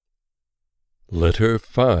Letter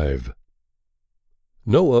 5.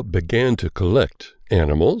 Noah began to collect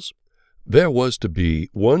animals. There was to be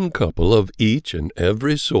one couple of each and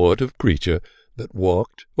every sort of creature that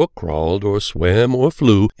walked or crawled or swam or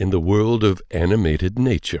flew in the world of animated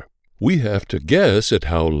nature. We have to guess at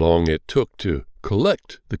how long it took to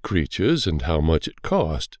collect the creatures and how much it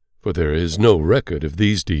cost, for there is no record of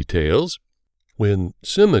these details. When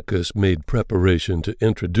Symmachus made preparation to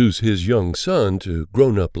introduce his young son to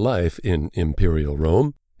grown-up life in imperial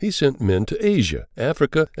Rome, he sent men to Asia,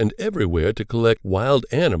 Africa, and everywhere to collect wild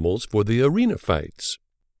animals for the arena fights.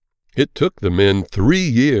 It took the men 3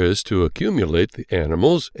 years to accumulate the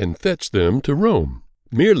animals and fetch them to Rome.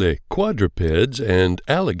 Merely quadrupeds and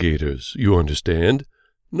alligators, you understand.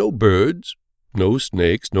 No birds, no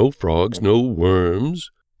snakes, no frogs, no worms,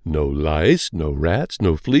 no lice, no rats,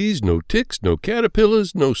 no fleas, no ticks, no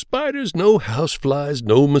caterpillars, no spiders, no houseflies,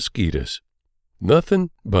 no mosquitoes. Nothing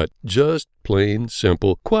but just plain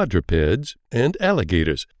simple quadrupeds and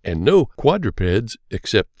alligators, and no quadrupeds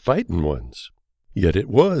except fightin' ones. Yet it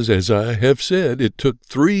was, as I have said, it took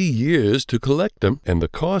 3 years to collect them, and the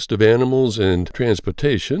cost of animals and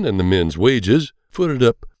transportation and the men's wages footed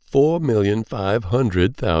up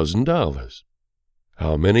 $4,500,000.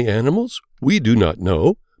 How many animals? We do not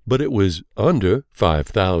know, but it was under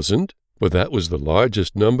 5,000, for that was the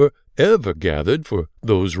largest number ever gathered for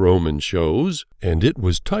those Roman shows, and it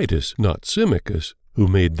was Titus, not Symmachus, who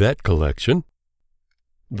made that collection.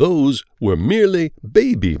 Those were merely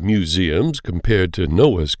baby museums compared to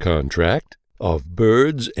Noah's contract. Of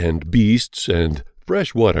birds and beasts and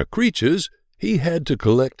freshwater creatures, he had to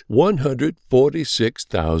collect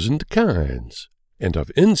 146,000 kinds, and of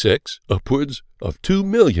insects upwards of 2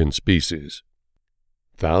 million species.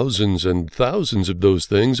 Thousands and thousands of those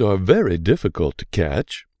things are very difficult to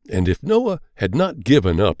catch, and if Noah had not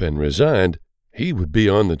given up and resigned, he would be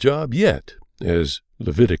on the job yet, as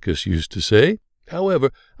Leviticus used to say.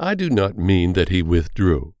 However, I do not mean that he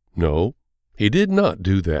withdrew. No, he did not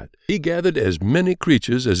do that. He gathered as many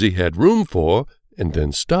creatures as he had room for, and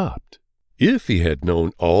then stopped. If he had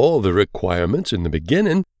known all the requirements in the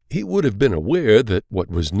beginning, he would have been aware that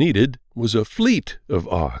what was needed was a fleet of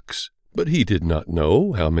arks. But he did not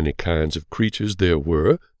know how many kinds of creatures there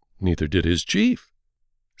were, neither did his chief.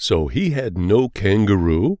 So he had no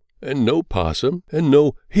kangaroo, and no possum, and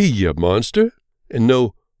no Hyia monster, and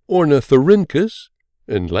no ornithorhynchus,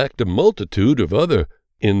 and lacked a multitude of other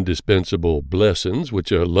indispensable blessings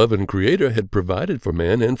which a loving Creator had provided for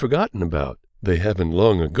man and forgotten about, they having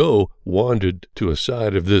long ago wandered to a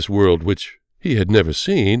side of this world which he had never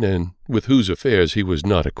seen, and with whose affairs he was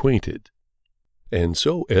not acquainted. And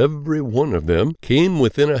so every one of them came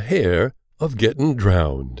within a hair of getting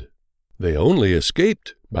drowned. They only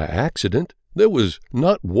escaped by accident. There was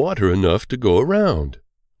not water enough to go around.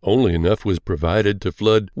 Only enough was provided to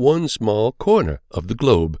flood one small corner of the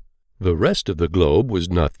globe. The rest of the globe was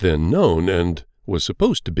not then known and was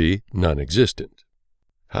supposed to be non-existent.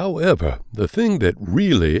 However, the thing that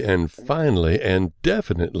really and finally and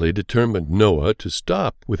definitely determined Noah to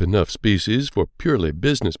stop with enough species for purely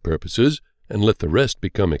business purposes and let the rest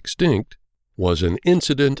become extinct, was an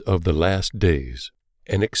incident of the last days.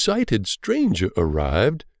 An excited stranger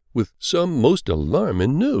arrived with some most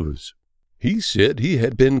alarming news. He said he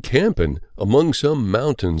had been camping among some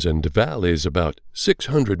mountains and valleys about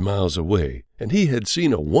 600 miles away, and he had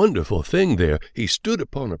seen a wonderful thing there. He stood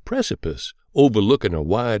upon a precipice overlooking a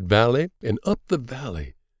wide valley, and up the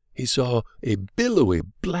valley he saw a billowy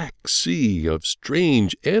black sea of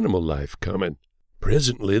strange animal life coming.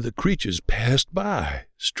 Presently the creatures passed by,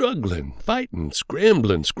 struggling, fighting,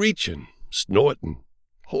 scrambling, screeching, snorting,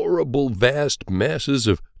 horrible vast masses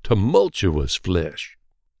of tumultuous flesh.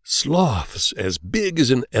 Sloths as big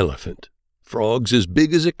as an elephant, frogs as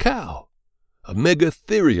big as a cow, a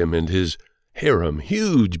megatherium and his harem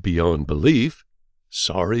huge beyond belief,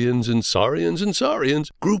 saurians and saurians and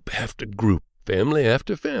saurians, group after group, family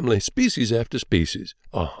after family, species after species,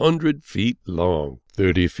 100 feet long,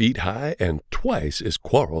 30 feet high, and twice as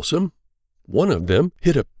quarrelsome. One of them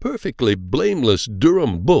hit a perfectly blameless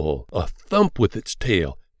Durham bull a thump with its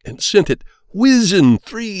tail and sent it whizzing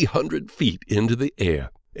 300 feet into the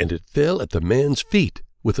air, and it fell at the man's feet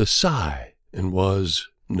with a sigh and was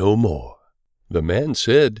no more. The man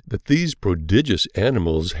said that these prodigious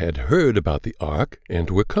animals had heard about the ark and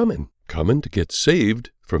were coming to get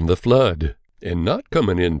saved from the flood. And not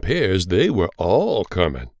coming in pairs, they were all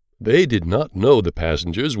coming. They did not know the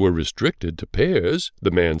passengers were restricted to pairs,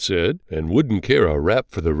 the man said, and wouldn't care a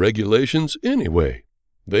rap for the regulations anyway.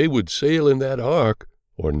 They would sail in that ark,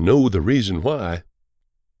 or know the reason why.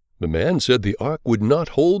 The man said the ark would not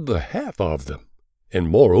hold the half of them, And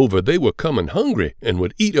moreover, they were comin' hungry and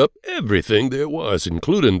would eat up everything there was,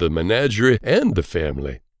 including the menagerie and the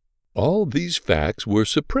family. All these facts were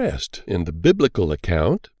suppressed in the biblical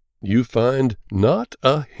account. You find not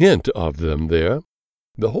a hint of them there.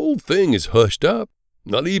 The whole thing is hushed up.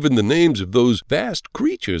 Not even the names of those vast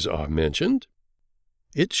creatures are mentioned.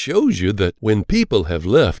 It shows you that when people have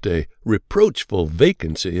left a reproachful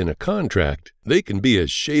vacancy in a contract, they can be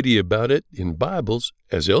as shady about it in Bibles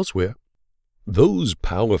as elsewhere. Those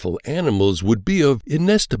powerful animals would be of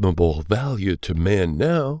inestimable value to man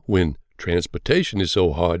now, when transportation is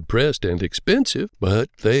so hard-pressed and expensive, but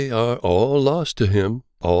they are all lost to him,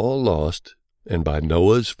 all lost, and by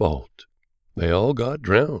Noah's fault. They all got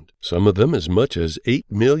drowned, some of them as much as 8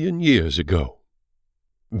 million years ago.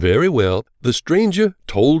 Very well, the stranger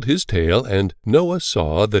told his tale, and Noah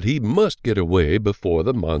saw that he must get away before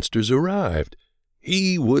the monsters arrived.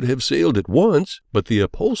 He would have sailed at once, but the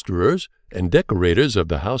upholsterers and decorators of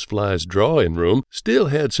the housefly's drawing-room still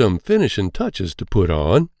had some finishing touches to put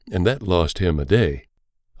on, and that lost him a day.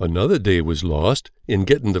 Another day was lost in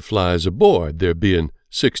getting the flies aboard, there being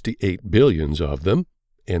 68 billions of them,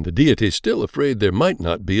 and the deity still afraid there might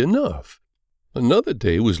not be enough. Another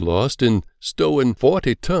day was lost in stowing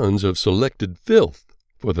 40 tons of selected filth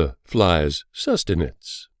for the flies'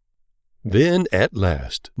 sustenance. Then at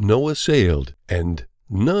last Noah sailed, and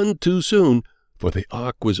none too soon, for the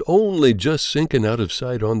ark was only just sinking out of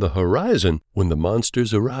sight on the horizon when the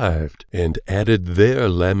monsters arrived, and added their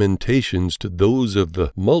lamentations to those of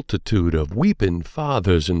the multitude of weeping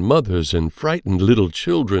fathers and mothers and frightened little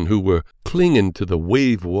children who were clinging to the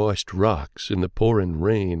wave-washed rocks in the pouring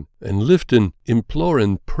rain, and lifting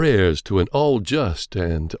imploring prayers to an all-just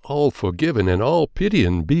and all-forgiving and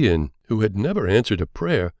all-pitying being who had never answered a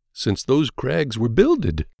prayer since those crags were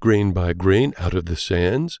builded, grain by grain, out of the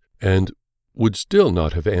sands, and would still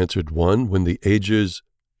not have answered one when the ages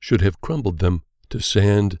should have crumbled them to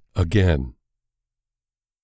sand again.